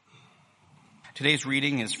Today's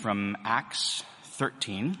reading is from Acts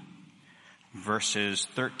 13, verses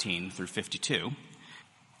 13 through 52.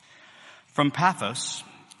 From Paphos,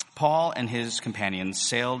 Paul and his companions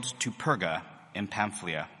sailed to Perga in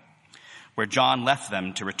Pamphylia, where John left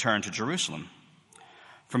them to return to Jerusalem.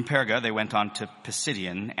 From Perga, they went on to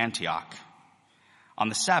Pisidian Antioch. On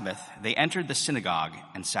the Sabbath, they entered the synagogue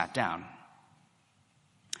and sat down.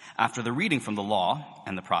 After the reading from the law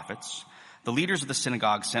and the prophets, the leaders of the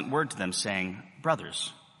synagogue sent word to them, saying,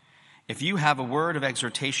 "Brothers, if you have a word of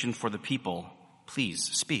exhortation for the people, please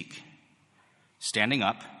speak." Standing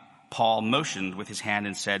up, Paul motioned with his hand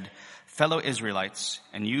and said, "Fellow Israelites,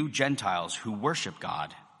 and you Gentiles who worship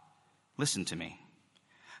God, listen to me.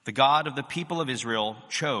 The God of the people of Israel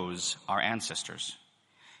chose our ancestors.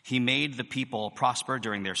 He made the people prosper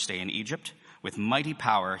during their stay in Egypt. With mighty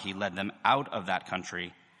power, he led them out of that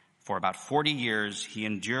country. For about 40 years, he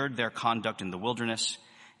endured their conduct in the wilderness,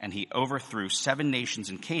 and he overthrew 7 nations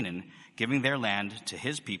in Canaan, giving their land to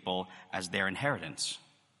his people as their inheritance.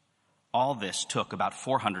 All this took about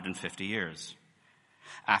 450 years.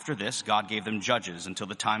 After this, God gave them judges until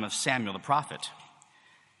the time of Samuel the prophet.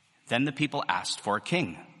 Then the people asked for a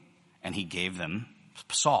king, and he gave them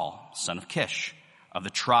Saul, son of Kish, of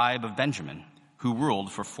the tribe of Benjamin, who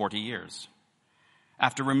ruled for 40 years.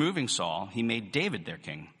 After removing Saul, he made David their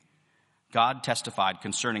king. God testified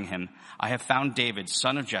concerning him, "I have found David,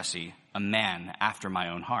 son of Jesse, a man after my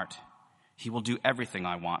own heart. He will do everything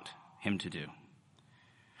I want him to do."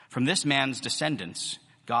 From this man's descendants,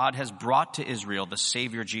 God has brought to Israel the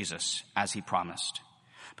Savior Jesus, as he promised.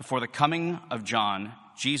 Before the coming of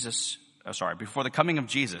Jesus,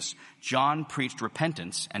 John preached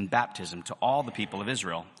repentance and baptism to all the people of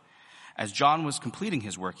Israel. As John was completing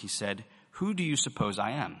his work, he said, "Who do you suppose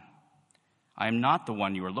I am? I am not the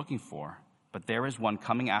one you are looking for, but there is one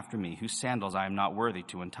coming after me whose sandals I am not worthy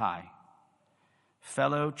to untie.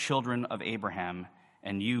 Fellow children of Abraham,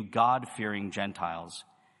 and you God-fearing Gentiles,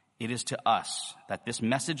 it is to us that this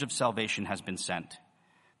message of salvation has been sent.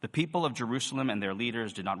 The people of Jerusalem and their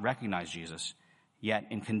leaders did not recognize Jesus, yet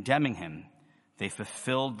in condemning him, they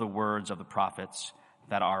fulfilled the words of the prophets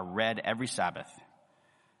that are read every Sabbath.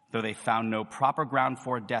 Though they found no proper ground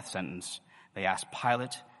for a death sentence, they asked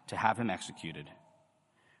Pilate to have him executed.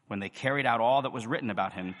 When they carried out all that was written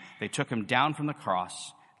about him, they took him down from the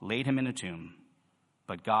cross, laid him in a tomb.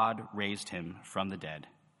 But God raised him from the dead.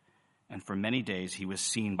 And for many days he was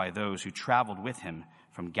seen by those who traveled with him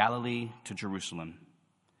from Galilee to Jerusalem.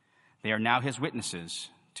 They are now his witnesses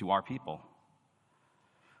to our people.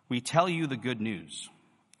 We tell you the good news.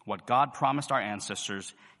 What God promised our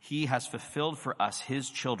ancestors, he has fulfilled for us, his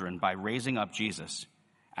children, by raising up Jesus.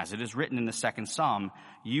 As it is written in the 2nd Psalm,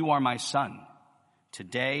 'You are my son.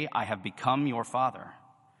 Today I have become your father.'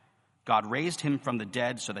 God raised him from the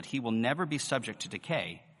dead so that he will never be subject to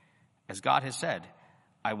decay. As God has said,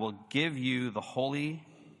 'I will give you the holy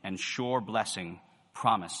and sure blessing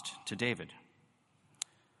promised to David.'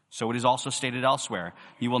 So it is also stated elsewhere,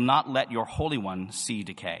 'You will not let your Holy One see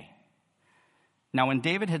decay.' Now when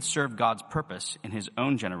David had served God's purpose in his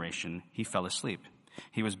own generation, he fell asleep.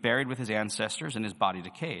 He was buried with his ancestors, and his body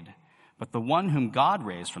decayed. But the one whom God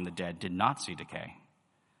raised from the dead did not see decay.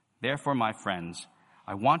 Therefore, my friends,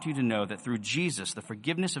 I want you to know that through Jesus, the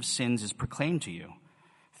forgiveness of sins is proclaimed to you.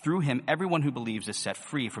 Through him, everyone who believes is set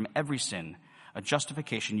free from every sin, a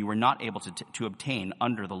justification you were not able to obtain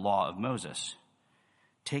under the law of Moses.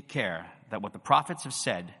 Take care that what the prophets have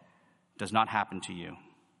said does not happen to you.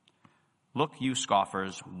 Look, you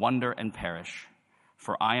scoffers, wonder and perish.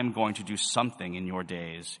 For I am going to do something in your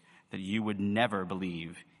days that you would never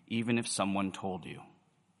believe, even if someone told you."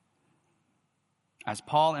 As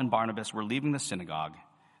Paul and Barnabas were leaving the synagogue,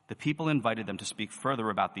 the people invited them to speak further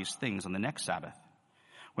about these things on the next Sabbath.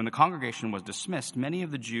 When the congregation was dismissed, many of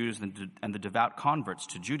the Jews and the devout converts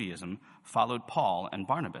to Judaism followed Paul and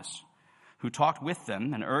Barnabas, who talked with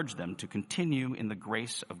them and urged them to continue in the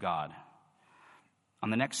grace of God. On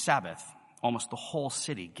the next Sabbath, almost the whole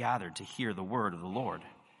city gathered to hear the word of the Lord.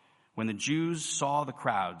 When the Jews saw the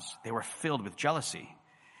crowds, they were filled with jealousy.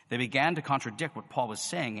 They began to contradict what Paul was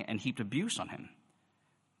saying and heaped abuse on him.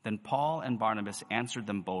 Then Paul and Barnabas answered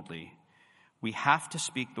them boldly, "We have to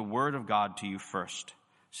speak the word of God to you first.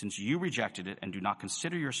 Since you rejected it and do not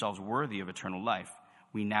consider yourselves worthy of eternal life,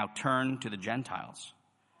 we now turn to the Gentiles.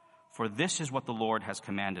 For this is what the Lord has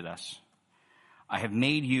commanded us. I have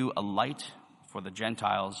made you a light for the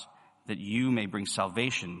Gentiles, that you may bring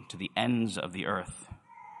salvation to the ends of the earth."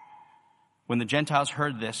 When the Gentiles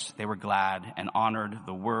heard this, they were glad and honored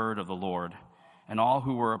the word of the Lord, and all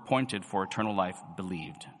who were appointed for eternal life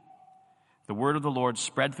believed. The word of the Lord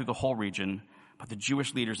spread through the whole region, But the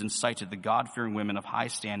Jewish leaders incited the God-fearing women of high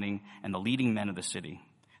standing and the leading men of the city.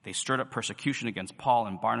 They stirred up persecution against Paul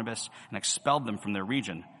and Barnabas and expelled them from their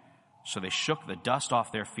region. So they shook the dust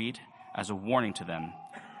off their feet as a warning to them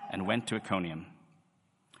and went to Iconium.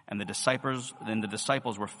 And the disciples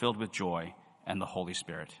were filled with joy and the Holy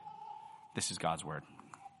Spirit. This is God's word.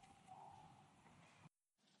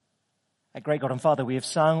 Great God and Father, we have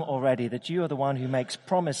sung already that you are the one who makes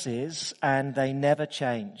promises and they never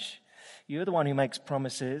change. You're the one who makes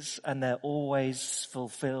promises and they're always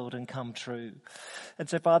fulfilled and come true. And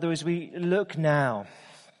so, Father, as we look now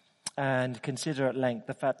and consider at length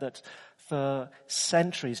the fact that for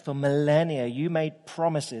centuries, for millennia, you made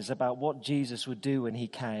promises about what Jesus would do when he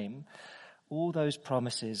came, all those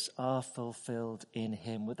promises are fulfilled in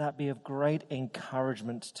him. Would that be of great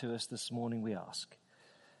encouragement to us this morning, we ask?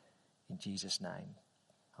 In Jesus' name,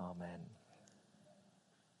 amen.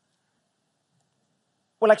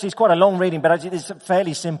 Well, actually, it's quite a long reading, but it's a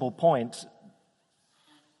fairly simple point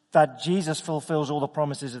that Jesus fulfills all the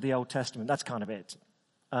promises of the Old Testament. That's kind of it.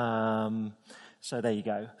 So there you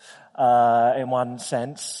go, in one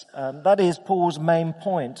sense. That is Paul's main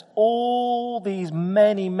point. All these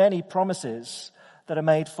many, many promises that are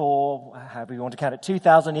made for, however you want to count it,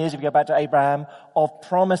 2,000 years, if you go back to Abraham, of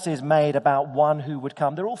promises made about one who would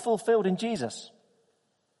come. They're all fulfilled in Jesus.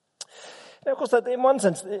 Now, of course, in one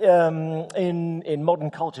sense, in modern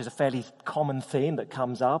culture, it's a fairly common theme that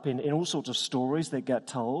comes up in all sorts of stories that get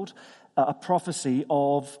told, a prophecy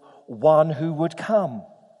of one who would come.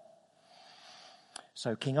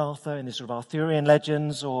 So King Arthur in the sort of Arthurian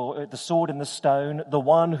legends, or the sword in the stone, the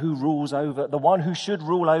one who should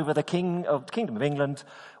rule over the kingdom of England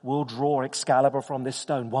will draw Excalibur from this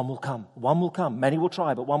stone. One will come. Many will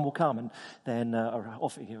try, but one will come. And then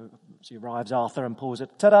off he arrives, Arthur, and pulls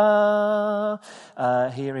it. Ta-da!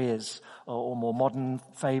 Here he is. Or more modern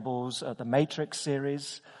fables, the Matrix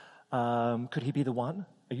series. Could he be the one?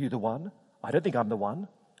 Are you the one? I don't think I'm the one.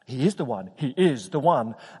 He is the one. He is the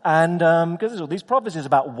one. And because there's all these prophecies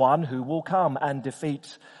about one who will come and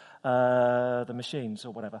defeat the machines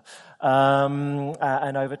or whatever,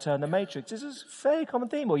 and overturn the Matrix. This is a very common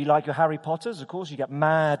theme. Or you like your Harry Potters, of course, you get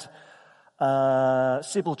mad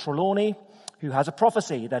Sybil Trelawney, who has a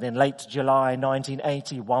prophecy that in late July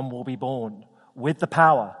 1980, one will be born with the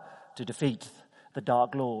power to defeat the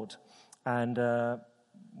Dark Lord. And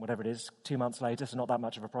whatever it is, 2 months later, so not that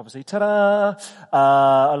much of a prophecy, ta-da!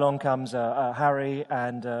 Along comes Harry,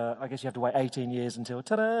 and I guess you have to wait 18 years until,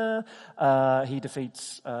 ta-da! He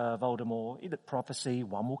defeats Voldemort. Prophecy,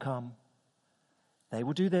 one will come. They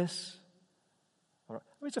will do this. All right.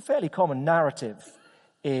 I mean, it's a fairly common narrative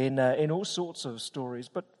in all sorts of stories,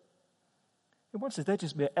 but in one sense, they're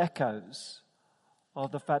just mere echoes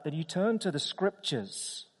of the fact that you turn to the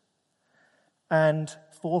scriptures, and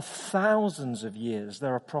for thousands of years,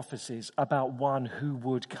 there are prophecies about one who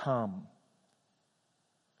would come.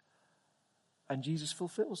 And Jesus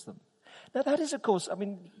fulfills them. Now that is, of course,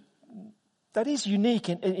 that is unique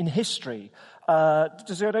in history.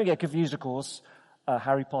 Just so I don't get confused, of course,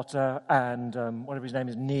 Harry Potter and whatever his name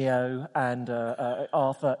is, Neo, and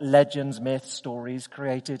Arthur, legends, myths, stories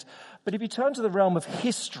created. But if you turn to the realm of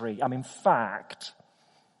history, fact,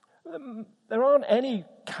 there aren't any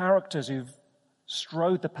characters who've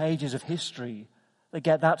strode the pages of history that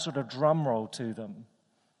get that sort of drum roll to them.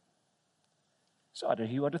 So I don't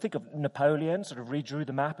know, you want to think of Napoleon, sort of redrew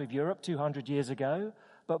the map of Europe 200 years ago,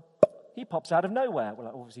 but he pops out of nowhere.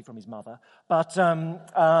 Well, obviously from his mother. But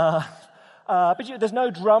there's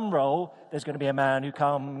no drum roll. There's going to be a man who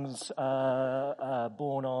comes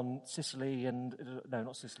born on Sicily no,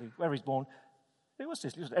 not Sicily, where he's born. It was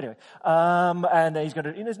Sicily. Anyway, and he's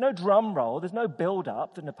going to. There's no drum roll. There's no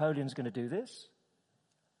build-up that Napoleon's going to do this.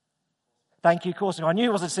 Thank you, Corsica. I knew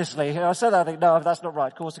it wasn't Sicily. I said that. I think, no, that's not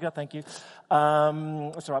right. Corsica, thank you. That's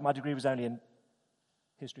all right. My degree was only in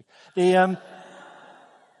history. I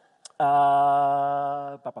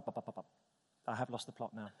have lost the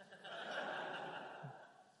plot now.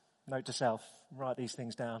 Note to self: write these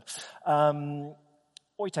things down.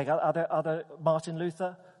 Or you take other Martin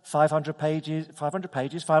Luther, 500 pages,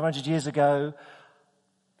 500 years ago,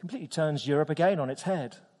 completely turns Europe again on its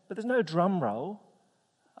head. But there's no drum roll.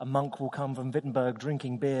 A monk will come from Wittenberg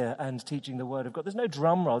drinking beer and teaching the word of God. There's no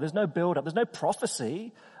drum roll. There's no build-up. There's no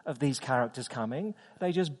prophecy of these characters coming.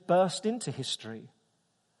 They just burst into history.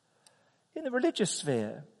 In the religious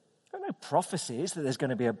sphere, there are no prophecies that there's going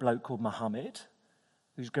to be a bloke called Muhammad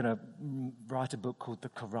who's going to write a book called the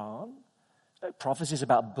Quran. There's no prophecies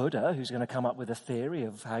about Buddha who's going to come up with a theory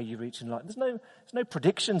of how you reach enlightenment. There's no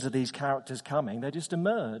predictions of these characters coming. They just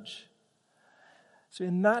emerge. So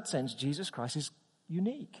in that sense, Jesus Christ is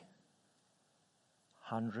unique.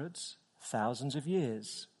 hundreds, thousands of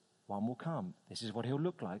years, one will come. This is what he'll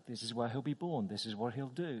look like. This is where he'll be born. This is what he'll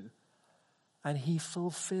do. And he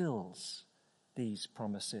fulfills these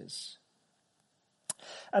promises.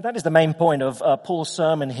 And that is the main point of Paul's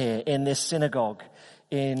sermon here in this synagogue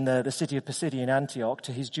in the city of Pisidian Antioch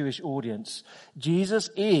to his Jewish audience. Jesus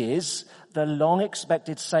is the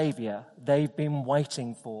long-expected Savior they've been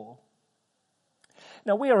waiting for.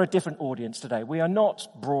 Now, we are a different audience today. We are not,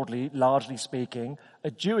 broadly, largely speaking, a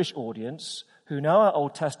Jewish audience who know our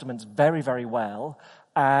Old Testaments very, very well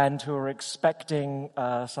and who are expecting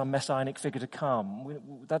some messianic figure to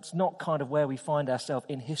come. That's not kind of where we find ourselves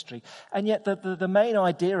in history. And yet the main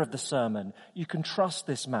idea of the sermon, you can trust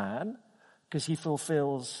this man because he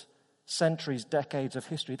fulfills centuries, decades of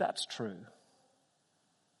history. That's true.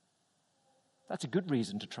 That's a good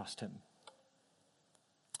reason to trust him.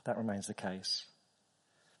 That remains the case.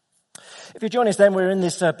 If you join us then, we're in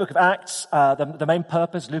this book of Acts. The main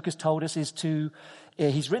purpose, Luke has told us, is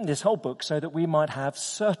he's written this whole book so that we might have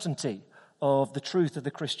certainty of the truth of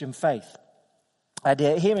the Christian faith. And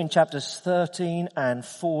here in chapters 13 and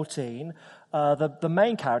 14, the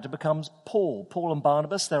main character becomes Paul. Paul and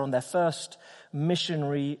Barnabas, they're on their first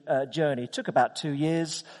missionary journey. It took about 2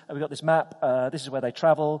 years. We've got this map. This is where they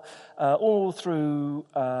travel, all through...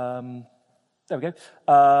 There we go.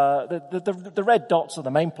 The red dots are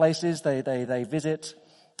the main places they visit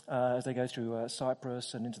as they go through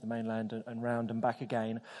Cyprus and into the mainland and round and back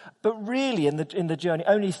again. But really, in the journey,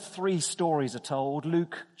 only 3 stories are told.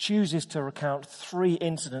 Luke chooses to recount 3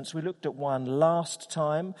 incidents. We looked at one last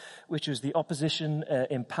time, which was the opposition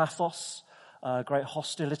in Paphos. Great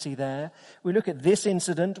hostility there. We look at this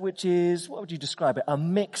incident, which is, what would you describe it? A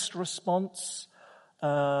mixed response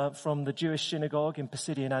from the Jewish synagogue in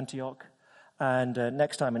Pisidian Antioch. And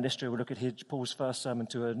next time in history, we'll look at Paul's first sermon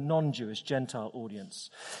to a non-Jewish Gentile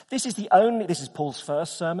audience. This is Paul's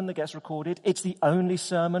first sermon that gets recorded. It's the only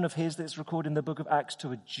sermon of his that's recorded in the book of Acts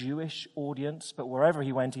to a Jewish audience. But wherever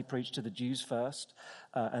he went, he preached to the Jews first,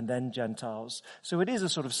 and then Gentiles. So it is a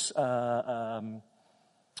sort of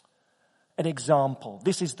an example.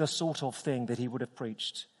 This is the sort of thing that he would have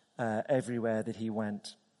preached everywhere that he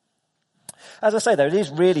went. As I say, though, it is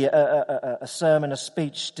really a sermon, a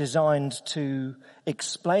speech designed to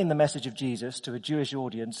explain the message of Jesus to a Jewish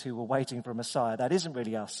audience who were waiting for a Messiah. That isn't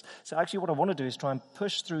really us. So actually what I want to do is try and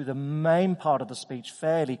push through the main part of the speech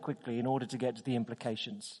fairly quickly in order to get to the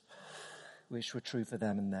implications, which were true for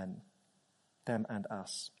them and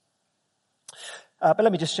us. But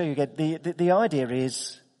let me just show you again. The idea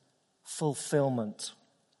is fulfillment.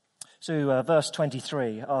 So verse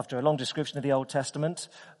 23, after a long description of the Old Testament,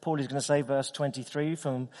 Paul is going to say, verse 23,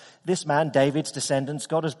 from this man, David's descendants,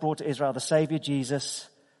 God has brought to Israel the Savior, Jesus,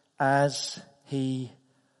 as he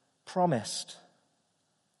promised.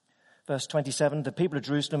 Verse 27, the people of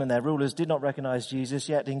Jerusalem and their rulers did not recognize Jesus,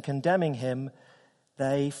 yet in condemning him,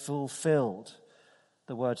 they fulfilled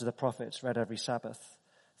the words of the prophets read every Sabbath.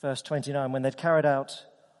 Verse 29, when they'd carried out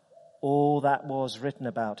all that was written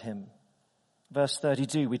about him. Verse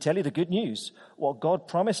 32, we tell you the good news. What God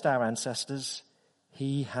promised our ancestors,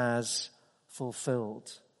 he has fulfilled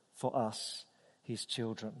for us, his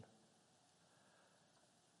children.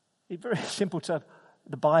 It's very simple to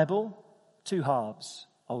the Bible, 2 halves.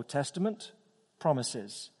 Old Testament,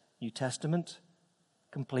 promises. New Testament,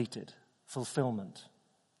 completed, fulfillment.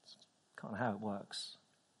 It's kind of how it works.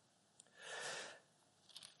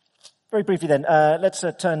 Very briefly then, let's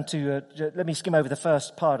turn to, let me skim over the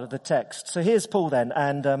first part of the text. So here's Paul then,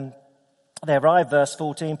 and they arrive, verse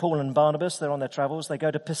 14, Paul and Barnabas, they're on their travels. They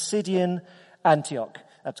go to Pisidian Antioch.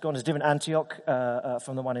 That's gone as a different Antioch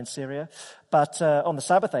from the one in Syria. But on the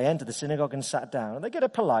Sabbath, they entered the synagogue and sat down, and they get a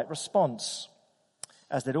polite response.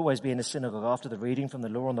 As they'd always be in the synagogue after the reading from the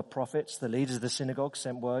law and the prophets, the leaders of the synagogue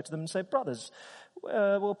sent word to them and said, brothers,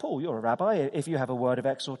 well, Paul, you're a rabbi. If you have a word of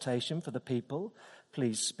exhortation for the people,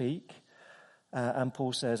 please speak. And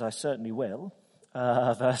Paul says, I certainly will.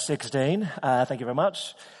 Verse 16, thank you very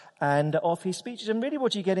much. And off he speeches. And really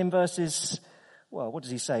what you get in verses, well, what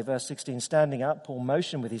does he say? Verse 16, standing up, Paul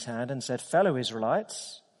motioned with his hand and said, fellow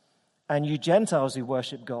Israelites, and you Gentiles who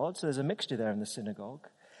worship God. So there's a mixture there in the synagogue.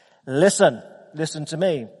 Listen to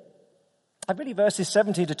me. And really verses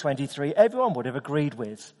 17 to 23, everyone would have agreed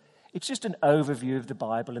with. It's just an overview of the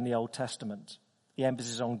Bible in the Old Testament. The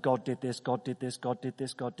emphasis on God did this, God did this, God did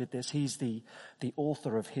this, God did this. He's the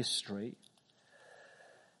author of history.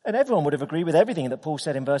 And everyone would have agreed with everything that Paul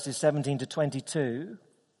said in verses 17 to 22.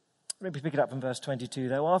 Let me pick it up from verse 22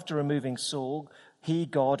 though. After removing Saul, he,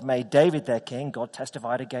 God, made David their king. God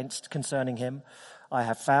testified concerning him. I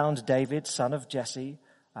have found David, son of Jesse,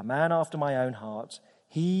 a man after my own heart.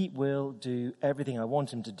 He will do everything I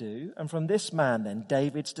want him to do. And from this man then,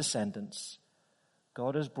 David's descendants,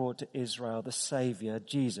 God has brought to Israel the Savior,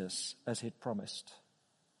 Jesus, as he'd promised.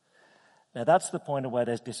 Now that's the point of where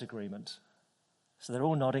there's disagreement. So they're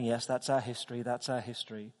all nodding, yes, that's our history, that's our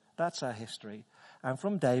history, that's our history. And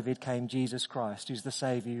from David came Jesus Christ, who's the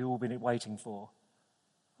Savior you've all been waiting for.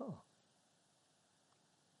 Oh.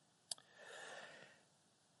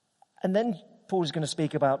 And then Paul's going to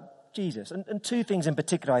speak about Jesus. And two things in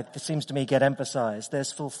particular, it seems to me, get emphasized.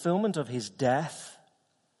 There's fulfillment of his death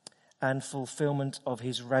and fulfillment of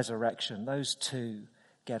his resurrection. Those two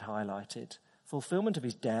get highlighted. Fulfillment of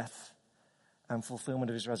his death and fulfillment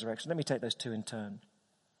of his resurrection. Let me take those two in turn.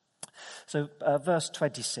 So verse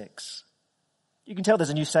 26. You can tell there's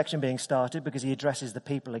a new section being started because he addresses the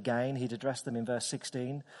people again. He'd addressed them in verse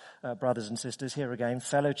 16. Brothers and sisters, here again,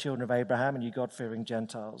 fellow children of Abraham and you God-fearing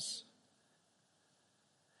Gentiles.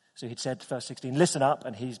 So he'd said, verse 16, listen up,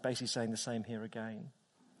 and he's basically saying the same here again.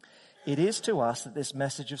 It is to us that this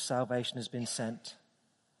message of salvation has been sent.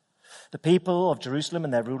 The people of Jerusalem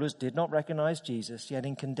and their rulers did not recognize Jesus, yet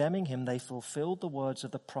in condemning him they fulfilled the words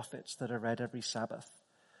of the prophets that are read every Sabbath.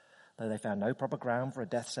 Though they found no proper ground for a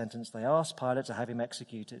death sentence, they asked Pilate to have him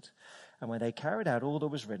executed. And when they carried out all that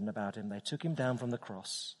was written about him, they took him down from the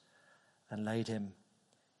cross and laid him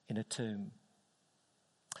in a tomb.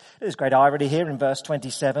 There's great irony here in verse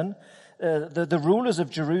 27. The rulers of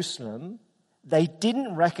Jerusalem, they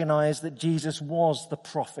didn't recognize that Jesus was the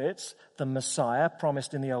prophet, the Messiah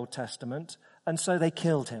promised in the Old Testament, and so they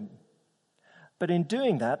killed him. But in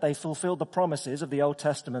doing that, they fulfilled the promises of the Old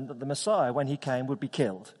Testament that the Messiah, when he came, would be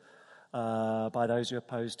killed by those who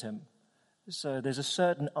opposed him. So there's a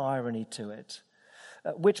certain irony to it.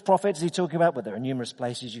 Which prophets is he talking about? Well, there are numerous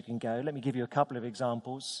places you can go. Let me give you a couple of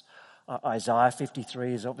examples. Isaiah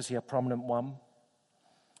 53 is obviously a prominent one.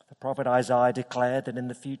 The prophet Isaiah declared that in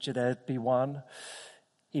the future there'd be one.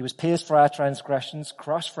 He was pierced for our transgressions,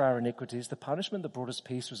 crushed for our iniquities. The punishment that brought us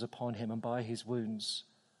peace was upon him, and by his wounds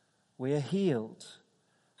we are healed.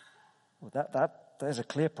 Well, there's a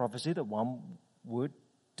clear prophecy that one would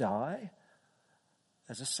die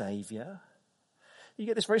as a savior. You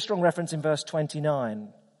get this very strong reference in verse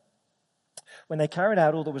 29. When they carried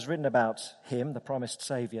out all that was written about him, the promised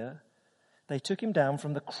savior, they took him down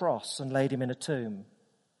from the cross and laid him in a tomb.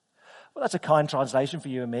 Well, that's a kind translation for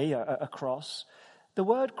you and me, a cross. The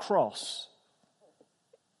word cross,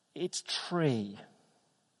 it's tree.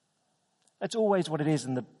 That's always what it is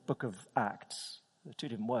in the book of Acts. There are two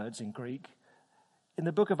different words in Greek. In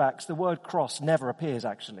the book of Acts, the word cross never appears,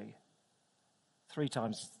 actually. 3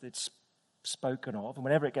 times it's spoken of, and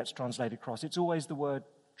whenever it gets translated cross, it's always the word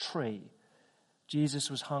tree. Jesus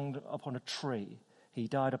was hung upon a tree. He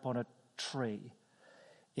died upon a tree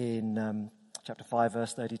in chapter 5,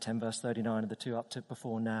 verse 30, 10, verse 39, and the two up to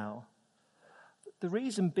before now. The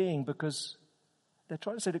reason being because they're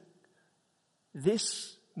trying to say that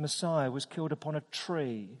this Messiah was killed upon a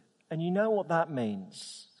tree. And you know what that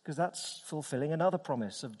means, because that's fulfilling another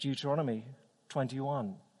promise of Deuteronomy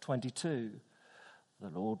 21, 22. The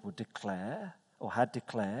Lord would declare, or had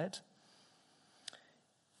declared,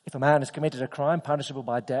 if a man has committed a crime punishable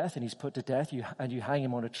by death and he's put to death and you hang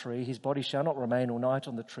him on a tree, his body shall not remain all night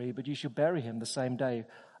on the tree, but you shall bury him the same day.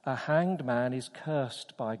 A hanged man is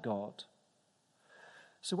cursed by God.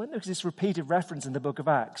 So when there's this repeated reference in the book of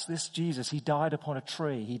Acts, this Jesus, he died upon a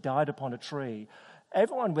tree. He died upon a tree.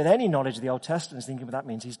 Everyone with any knowledge of the Old Testament is thinking, well, that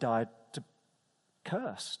means he's died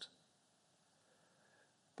cursed.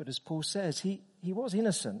 But as Paul says, he was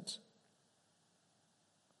innocent.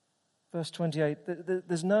 Verse 28,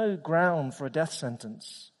 there's no ground for a death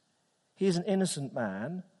sentence. He is an innocent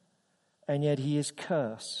man, and yet he is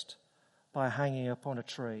cursed by hanging upon a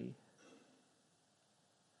tree.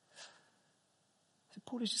 So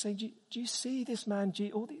Paul is just saying, do you see this man?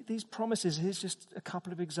 All these promises, here's just a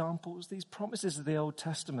couple of examples. These promises of the Old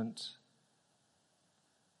Testament,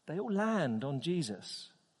 they all land on Jesus.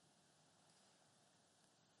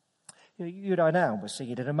 You and I now, we're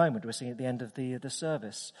singing it in a moment, we're singing at the end of the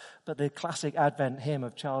service. But the classic Advent hymn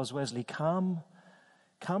of Charles Wesley, Come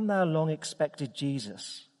thou long expected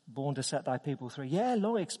Jesus, born to set thy people free. Yeah,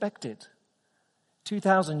 long expected.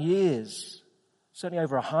 2,000 years, certainly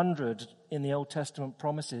over 100 in the Old Testament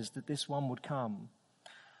promises that this one would come.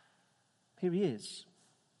 Here he is.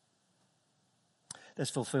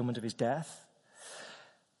 There's fulfillment of his death.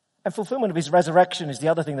 And fulfillment of his resurrection is the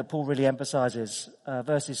other thing that Paul really emphasizes,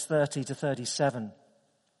 verses 30 to 37.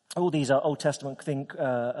 All these are Old Testament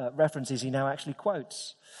references he now actually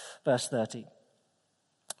quotes. Verse 30.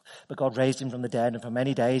 But God raised him from the dead, and for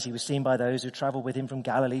many days he was seen by those who traveled with him from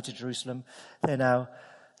Galilee to Jerusalem. They're now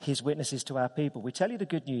his witnesses to our people. We tell you the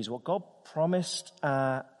good news. What God promised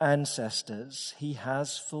our ancestors, he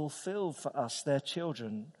has fulfilled for us, their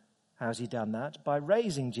children. How's he done that? By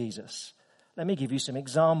raising Jesus. Let me give you some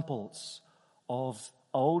examples of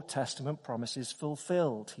Old Testament promises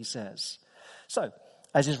fulfilled, he says. So,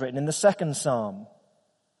 as is written in the second Psalm,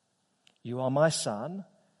 you are my son,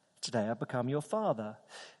 today I've become your father.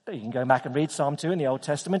 You can go back and read Psalm 2 in the Old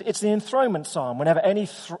Testament. It's the enthronement psalm. Whenever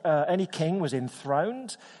any king was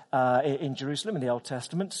enthroned in Jerusalem in the Old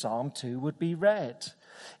Testament, Psalm 2 would be read.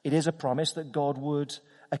 It is a promise that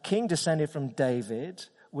a king descended from David,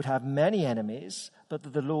 would have many enemies, but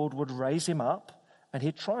that the Lord would raise him up and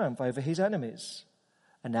he'd triumph over his enemies.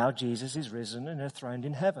 And now Jesus is risen and enthroned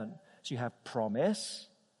in heaven. So you have promise,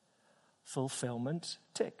 fulfillment,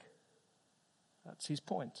 tick. That's his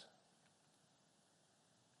point.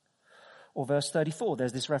 Or verse 34,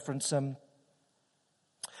 there's this reference,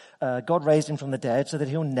 God raised him from the dead so that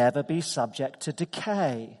he'll never be subject to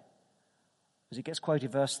decay. As it gets quoted,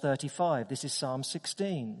 verse 35, this is Psalm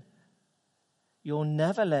 16. You'll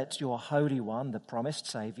never let your Holy One, the promised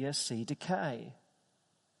Saviour, see decay.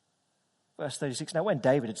 Verse 36, now when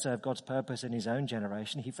David had served God's purpose in his own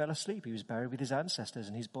generation, he fell asleep. He was buried with his ancestors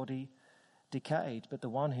and his body decayed. But the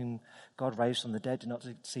one whom God raised from the dead did not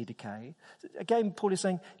see decay. Again, Paul is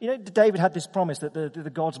saying, David had this promise that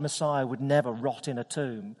the God's Messiah would never rot in a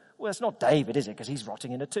tomb. Well, it's not David, is it? Because he's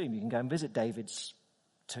rotting in a tomb. You can go and visit David's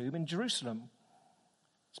tomb in Jerusalem.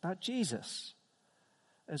 It's about Jesus.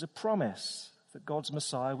 There's a promise that God's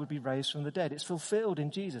Messiah would be raised from the dead. It's fulfilled in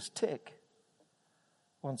Jesus. Tick.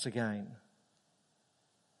 Once again.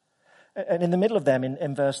 And in the middle of them,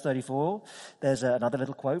 in verse 34, there's another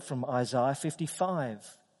little quote from Isaiah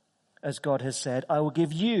 55. As God has said, I will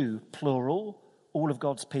give you, plural, all of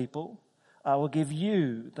God's people. I will give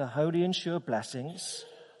you the holy and sure blessings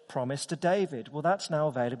promised to David. Well, that's now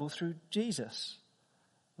available through Jesus.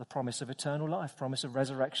 The promise of eternal life, promise of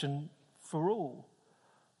resurrection for all.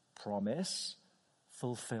 Promise,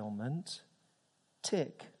 fulfillment,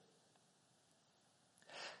 tick.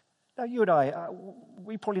 Now, you and I,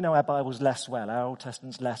 we probably know our Bibles less well, our Old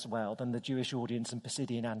Testaments less well than the Jewish audience in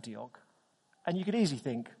Pisidian Antioch. And you could easily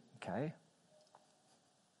think, okay,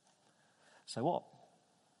 so what?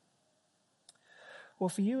 Well,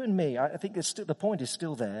 for you and me, I think the point is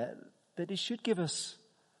still there, that it should give us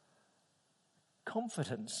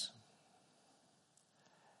confidence.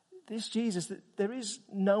 This Jesus, that there is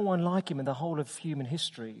no one like him in the whole of human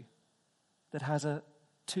history that has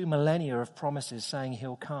 2 millennia of promises saying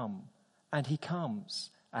he'll come. And he comes,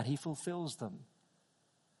 and he fulfills them.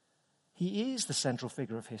 He is the central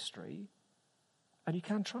figure of history, and you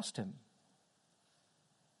can trust him.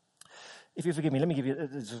 If you forgive me, let me give you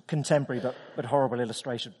a contemporary but horrible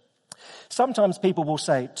illustration. Sometimes people will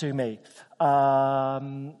say to me,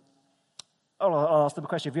 I'll ask them a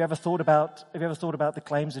question. Have you ever thought about the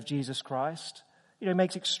claims of Jesus Christ? He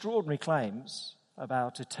makes extraordinary claims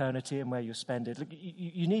about eternity and where you spend it.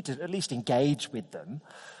 You need to at least engage with them,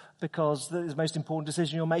 because it's the most important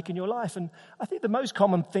decision you'll make in your life. And I think the most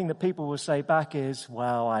common thing that people will say back is,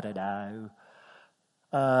 well, I don't know.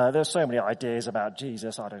 There's so many ideas about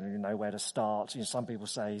Jesus, I don't even know where to start. Some people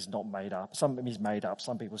say he's not made up. Some he's made up.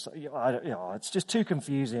 Some people say, it's just too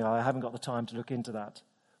confusing. I haven't got the time to look into that.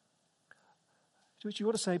 To which you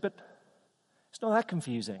ought to say, but it's not that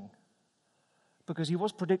confusing, because he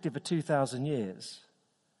was predicted for 2,000 years.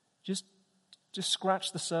 Just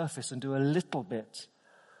scratch the surface and do a little bit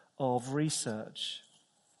of research.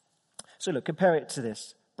 So look, compare it to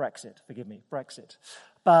this. Brexit.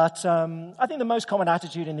 But I think the most common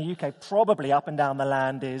attitude in the UK, probably up and down the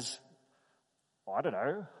land, is, I don't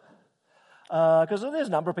know. Because there's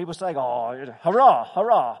a number of people saying, hurrah,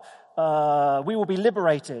 hurrah, we will be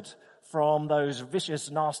liberated from those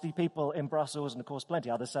vicious, nasty people in Brussels, and of course plenty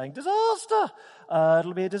others saying, disaster!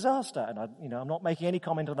 It'll be a disaster. And I'm not making any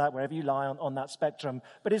comment on that wherever you lie on that spectrum,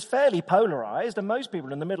 but it's fairly polarized, and most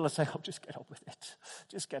people in the middle are saying, just get on with it.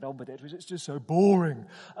 Just get on with it. It's just so boring.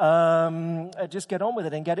 Just get on with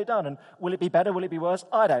it and get it done. And will it be better? Will it be worse?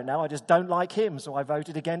 I don't know. I just don't like him, so I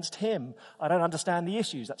voted against him. I don't understand the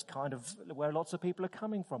issues. That's kind of where lots of people are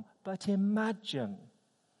coming from. But imagine,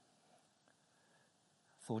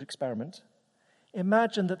 thought experiment,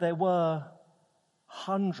 imagine that there were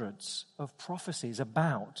hundreds of prophecies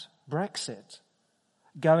about Brexit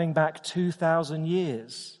going back 2,000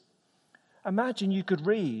 years. Imagine you could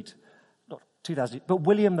read, not 2,000, but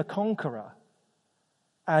William the Conqueror,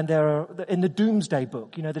 and there are, in the Doomsday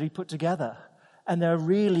Book, that he put together, and there are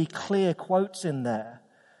really clear quotes in there.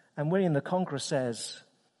 And William the Conqueror says,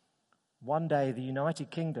 one day the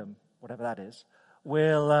United Kingdom, whatever that is,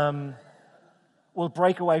 will will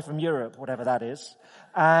break away from Europe, whatever that is,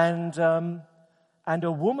 and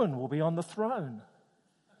a woman will be on the throne.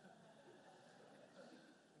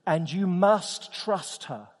 And you must trust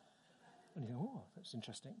her. And you think, oh, that's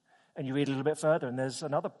interesting. And you read a little bit further, and there's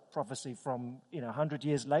another prophecy from 100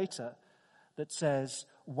 years later that says,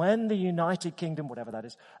 when the United Kingdom, whatever that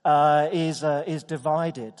is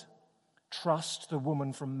divided, trust the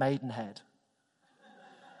woman from Maidenhead.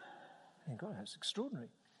 And God, that's extraordinary.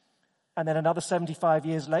 And then another 75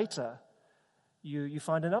 years later, you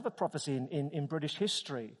find another prophecy in British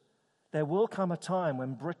history. There will come a time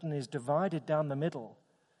when Britain is divided down the middle.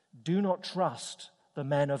 Do not trust the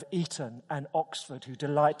men of Eton and Oxford who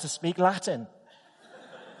delight to speak Latin.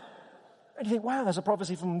 And you think, wow, there's a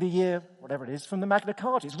prophecy from the year, whatever it is, from the Magna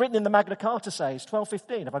Carta. It's written in the Magna Carta, says,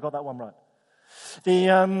 1215. Have I got that one right?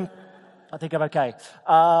 I think I'm okay.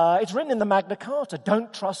 It's written in the Magna Carta.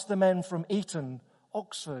 Don't trust the men from Eton,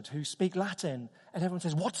 Oxford, who speak Latin. And everyone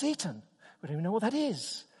says, what's Eton? We don't even know what that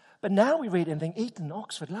is. But now we read it and think, Eton,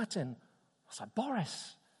 Oxford, Latin. It's like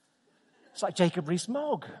Boris. It's like Jacob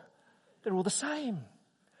Rees-Mogg. They're all the same.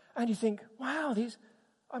 And you think, wow,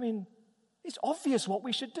 it's obvious what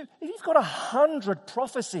we should do. If you've got 100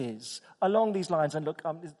 prophecies along these lines, and look,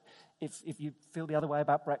 if you feel the other way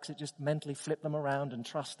about Brexit, just mentally flip them around and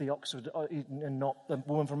trust the Oxford and not the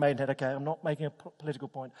woman from Maidenhead. Okay, I'm not making a political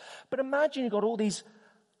point. But imagine you've got all these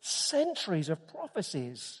centuries of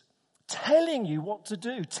prophecies telling you what to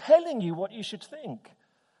do, telling you what you should think.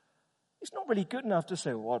 It's not really good enough to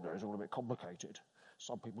say, well, it's all a bit complicated.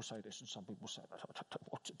 Some people say this and some people say that. I don't know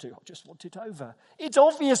what to do. I just want it over. It's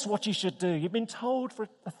obvious what you should do. You've been told for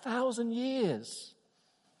 1,000 years.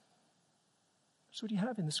 That's what you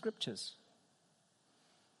have in the scriptures.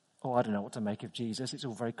 Oh, I don't know what to make of Jesus. It's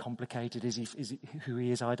all very complicated. Is he who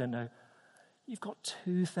he is? I don't know. You've got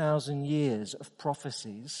 2,000 years of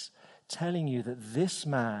prophecies telling you that this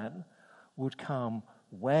man would come,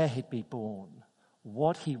 where he'd be born,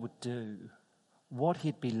 what he would do, what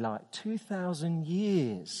he'd be like. 2,000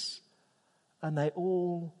 years. And they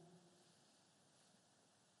all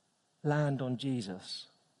land on Jesus.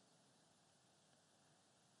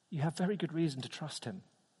 You have very good reason to trust him.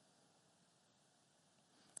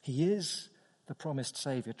 He is the promised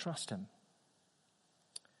Savior. Trust him.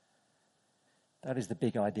 That is the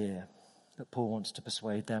big idea that Paul wants to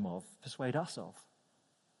persuade us of.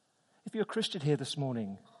 If you're a Christian here this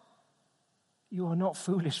morning, you are not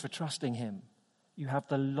foolish for trusting him. You have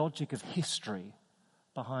the logic of history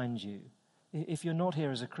behind you. If you're not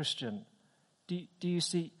here as a Christian, do you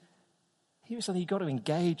see, here's something you've got to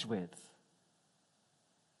engage with.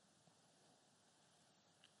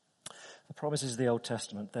 The promises of the Old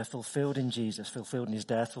Testament, they're fulfilled in Jesus, fulfilled in his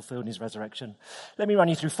death, fulfilled in his resurrection. Let me run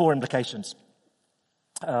you through 4 implications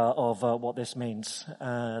of what this means.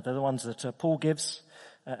 They're the ones that Paul gives,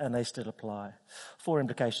 and they still apply. 4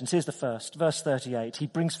 implications. Here's the first. Verse 38, he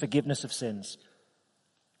brings forgiveness of sins.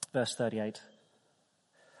 Verse 38.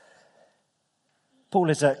 Paul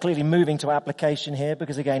is clearly moving to application here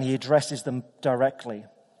because, again, he addresses them directly.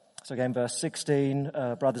 So again, verse 16,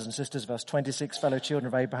 brothers and sisters. Verse 26, fellow children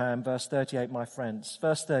of Abraham. Verse 38, my friends.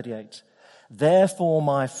 Verse 38, therefore,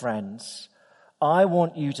 my friends, I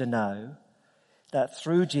want you to know that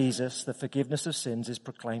through Jesus, the forgiveness of sins is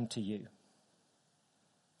proclaimed to you.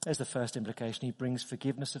 There's the first implication. He brings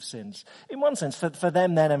forgiveness of sins. In one sense, for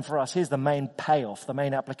them then and for us, here's the main payoff, the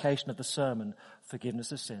main application of the sermon,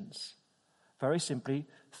 forgiveness of sins. Very simply,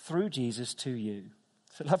 through Jesus to you.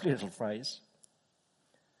 It's a lovely little phrase.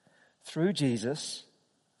 Through Jesus,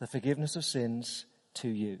 the forgiveness of sins to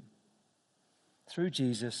you. Through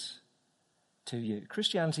Jesus to you.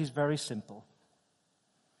 Christianity is very simple.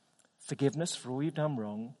 Forgiveness for all you've done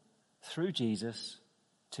wrong, through Jesus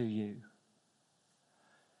to you.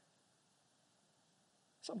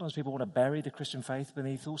 Sometimes people want to bury the Christian faith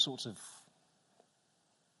beneath all sorts of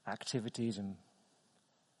activities and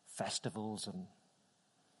festivals and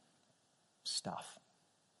stuff.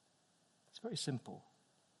 It's very simple.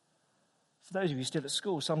 For those of you still at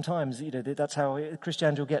school, sometimes that's how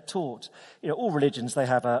Christianity will get taught. All religions, they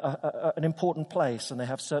have an important place, and they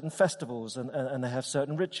have certain festivals, and they have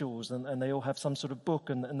certain rituals, and they all have some sort of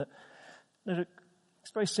book.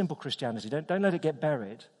 It's very simple Christianity. Don't let it get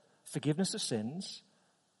buried. Forgiveness of sins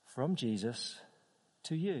from Jesus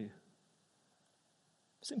to you.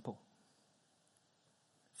 Simple.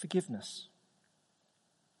 Forgiveness.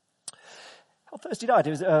 On Thursday night,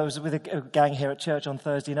 I was with a gang here at church on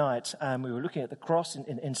Thursday night, and we were looking at the cross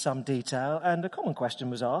in some detail, and a common question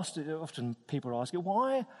was asked. Often people ask,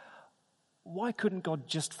 why couldn't God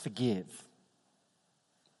just forgive?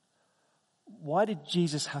 Why did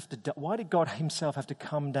Jesus have to die? Why did God himself have to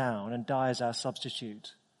come down and die as our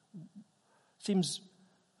substitute? Seems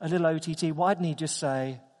a little OTT. Why didn't he just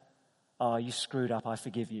say, "Oh, you screwed up, I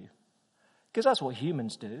forgive you"? Because that's what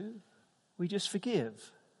humans do. We just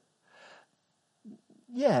forgive.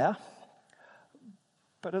 Yeah.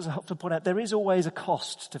 But as I have to point out, there is always a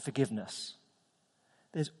cost to forgiveness.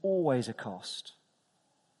 There's always a cost.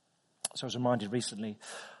 So I was reminded recently,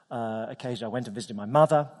 occasionally I went and visited my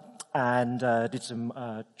mother and did some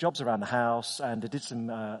jobs around the house and did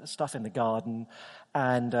some stuff in the garden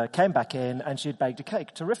and came back in and she had baked a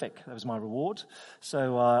cake. Terrific. That was my reward.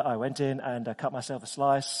 So I went in and cut myself a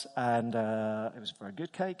slice and it was a very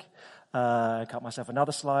good cake. Cut myself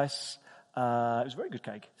another slice. It was a very good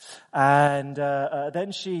cake. And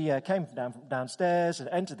then she came downstairs and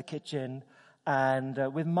entered the kitchen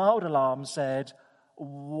and with mild alarm said,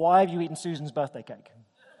 "Why have you eaten Susan's birthday cake?"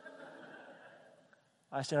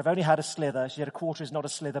 I said, "I've only had a slither." She said, "A quarter is not a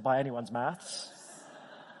slither by anyone's maths."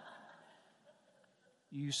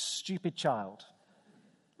 "You stupid child,"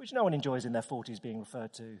 which no one enjoys in their 40s being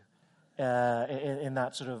referred to in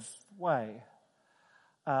that sort of way.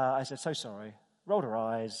 I said, "So sorry." Rolled her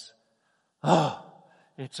eyes. "Oh,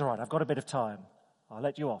 it's all right. I've got a bit of time. I'll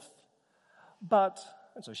let you off."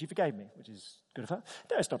 And so she forgave me, which is good of her.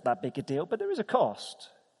 No, it's not that big a deal, but there is a cost.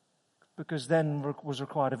 Because then was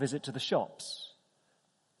required a visit to the shops.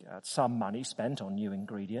 You had some money spent on new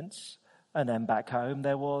ingredients. And then back home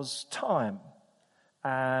there was time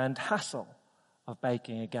and hassle of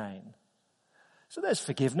baking again. So there's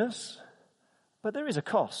forgiveness, but there is a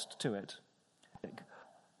cost to it.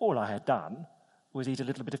 All I had done was eat a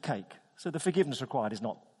little bit of cake. So the forgiveness required is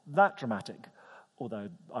not that dramatic, although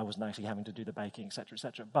I wasn't actually having to do the baking, etc.,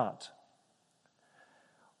 etc. But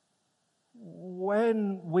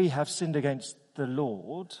when we have sinned against the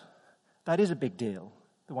Lord, that is a big deal,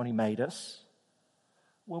 the one who made us.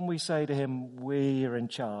 When we say to him, "We are in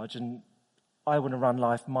charge and I want to run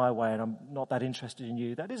life my way and I'm not that interested in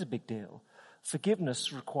you," that is a big deal.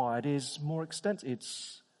 Forgiveness required is more extensive.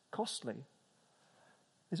 It's costly.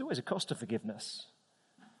 There's always a cost to forgiveness.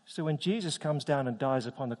 So when Jesus comes down and dies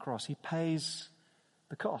upon the cross, he pays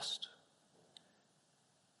the cost.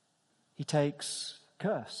 He takes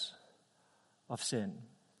curse of sin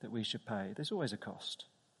that we should pay. There's always a cost.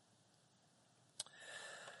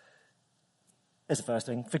 There's the first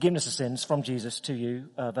thing. Forgiveness of sins from Jesus to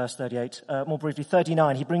you, verse 38. More briefly,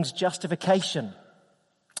 39. He brings justification.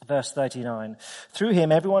 Verse 39. Through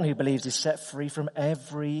him, everyone who believes is set free from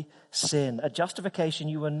every sin. A justification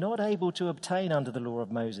you were not able to obtain under the law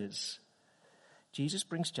of Moses. Jesus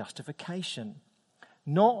brings justification.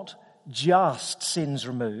 Not just sins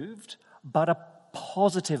removed, but a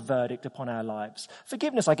positive verdict upon our lives.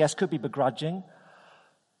 Forgiveness, I guess, could be begrudging.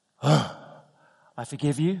 "I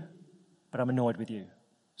forgive you, but I'm annoyed with you.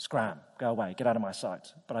 Scram, go away, get out of my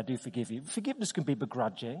sight. But I do forgive you." Forgiveness can be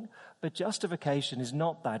begrudging, but justification is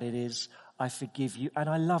not that. It is, "I forgive you and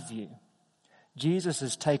I love you." Jesus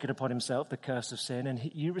has taken upon himself the curse of sin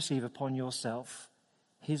and you receive upon yourself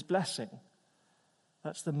his blessing.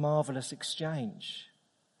 That's the marvelous exchange.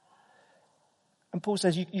 And Paul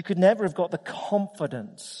says you could never have got the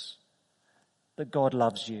confidence that God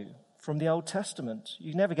loves you from the Old Testament.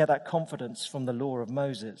 You never get that confidence from the law of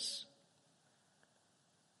Moses.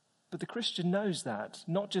 But the Christian knows that,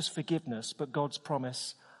 not just forgiveness, but God's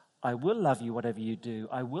promise, "I will love you whatever you do.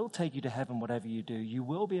 I will take you to heaven whatever you do. You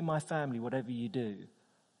will be in my family whatever you do."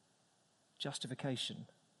 Justification.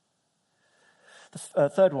 The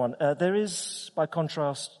third one, there is, by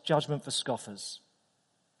contrast, judgment for scoffers.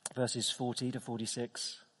 Verses 40 to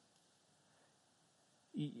 46.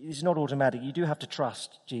 It's not automatic. You do have to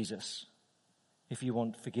trust Jesus if you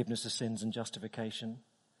want forgiveness of sins and justification.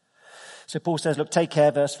 So Paul says, look, take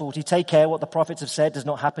care, verse 40, "Take care what the prophets have said does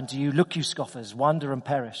not happen to you. Look, you scoffers, wonder and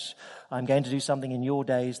perish. I'm going to do something in your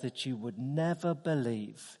days that you would never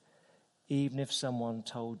believe, even if someone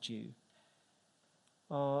told you."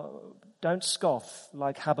 Don't scoff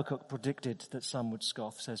like Habakkuk predicted that some would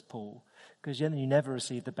scoff, says Paul, because then you never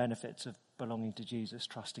receive the benefits of belonging to Jesus,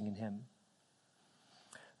 trusting in him.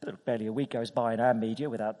 But barely a week goes by in our media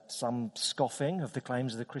without some scoffing of the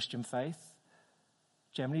claims of the Christian faith,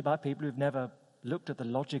 generally by people who've never looked at the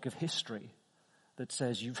logic of history that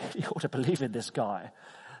says you really ought to believe in this guy.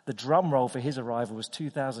 The drum roll for his arrival was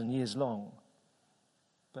 2,000 years long.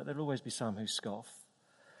 But there'll always be some who scoff.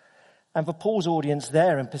 And for Paul's audience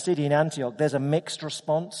there in Pisidian Antioch, there's a mixed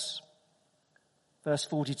response. Verse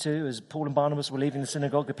 42, as Paul and Barnabas were leaving the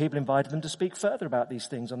synagogue, the people invited them to speak further about these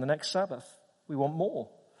things on the next Sabbath. We want more.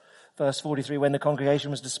 Verse 43, when the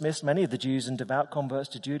congregation was dismissed, many of the Jews and devout converts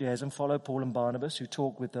to Judaism followed Paul and Barnabas, who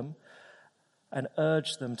talked with them and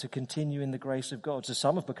urge them to continue in the grace of God. So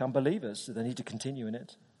some have become believers, so they need to continue in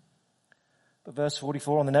it. But verse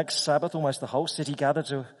 44, on the next Sabbath, almost the whole city gathered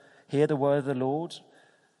to hear the word of the Lord.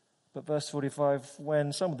 But verse 45,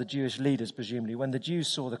 when some of the Jewish leaders, presumably, when the Jews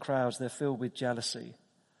saw the crowds, they're filled with jealousy.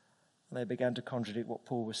 And they began to contradict what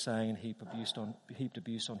Paul was saying and heaped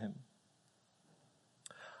abuse on him.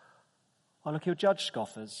 Oh, look, he'll judge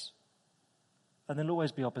scoffers. And there'll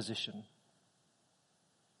always be opposition.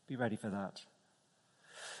 Be ready for that.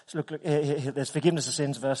 So look, here, there's forgiveness of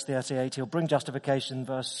sins, verse 38. He'll bring justification,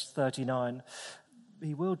 verse 39.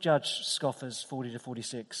 He will judge scoffers, 40 to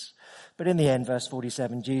 46. But in the end, verse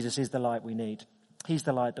 47, Jesus is the light we need. He's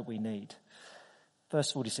the light that we need.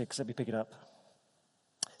 Verse 46, let me pick it up.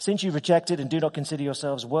 Since you rejected and do not consider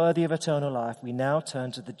yourselves worthy of eternal life, we now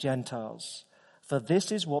turn to the Gentiles. For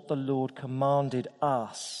this is what the Lord commanded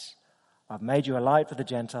us. I've made you a light for the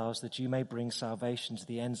Gentiles that you may bring salvation to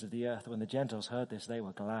the ends of the earth. When the Gentiles heard this, they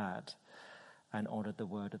were glad and honored the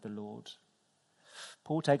word of the Lord.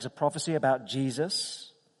 Paul takes a prophecy about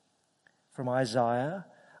Jesus from Isaiah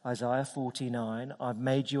 49. I've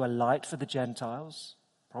made you a light for the Gentiles.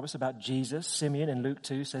 Promise about Jesus. Simeon in Luke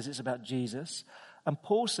 2 says it's about Jesus. And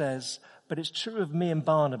Paul says, but it's true of me and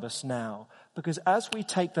Barnabas now, because as we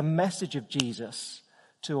take the message of Jesus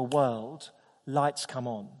to a world, lights come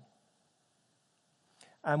on.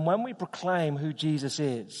 And when we proclaim who Jesus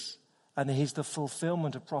is, and that he's the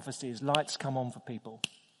fulfillment of prophecies, lights come on for people.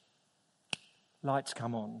 Lights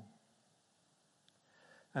come on.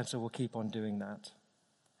 And so we'll keep on doing that.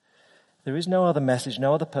 There is no other message,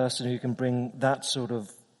 no other person who can bring that sort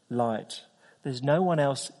of light. There's no one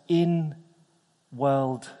else in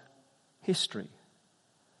world history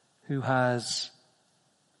who has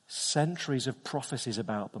centuries of prophecies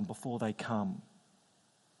about them before they come.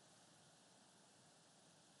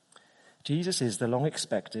 Jesus is the long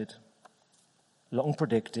expected, long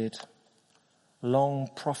predicted, long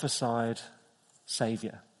prophesied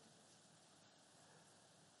Saviour.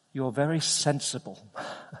 You're very sensible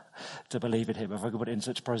to believe in him, if I could put it in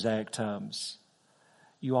such prosaic terms.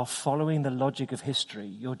 You are following the logic of history.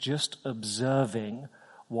 You're just observing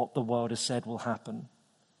what the world has said will happen.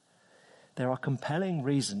 There are compelling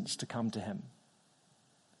reasons to come to him,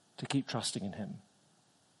 to keep trusting in him.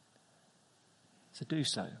 So do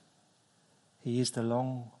so. He is the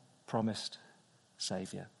long-promised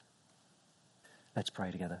Saviour. Let's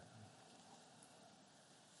pray together.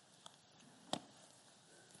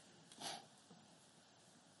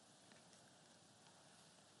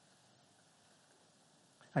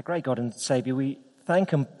 Our great God and Saviour, we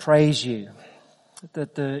thank and praise you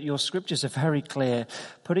that your scriptures are very clear.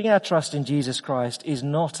 Putting our trust in Jesus Christ is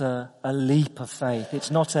not a leap of faith.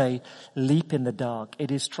 It's not a leap in the dark.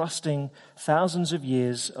 It is trusting thousands of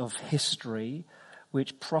years of history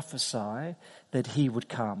which prophesy that he would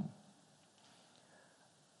come.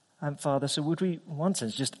 And Father, so would we, in one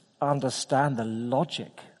sense, just understand the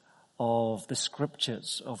logic of the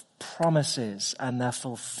scriptures, of promises and their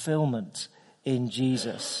fulfillment in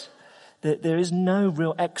Jesus. That there is no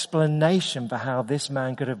real explanation for how this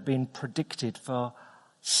man could have been predicted for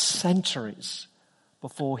centuries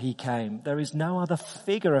before he came. There is no other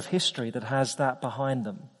figure of history that has that behind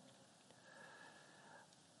them.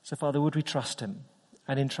 So Father, would we trust him?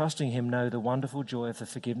 And in trusting him, know the wonderful joy of the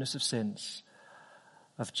forgiveness of sins,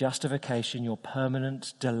 of justification, your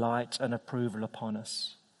permanent delight and approval upon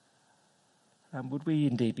us. And would we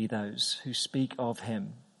indeed be those who speak of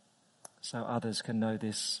him, so others can know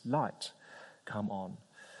this light come on.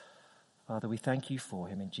 Father, we thank you for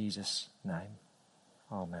him in Jesus' name.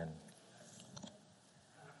 Amen.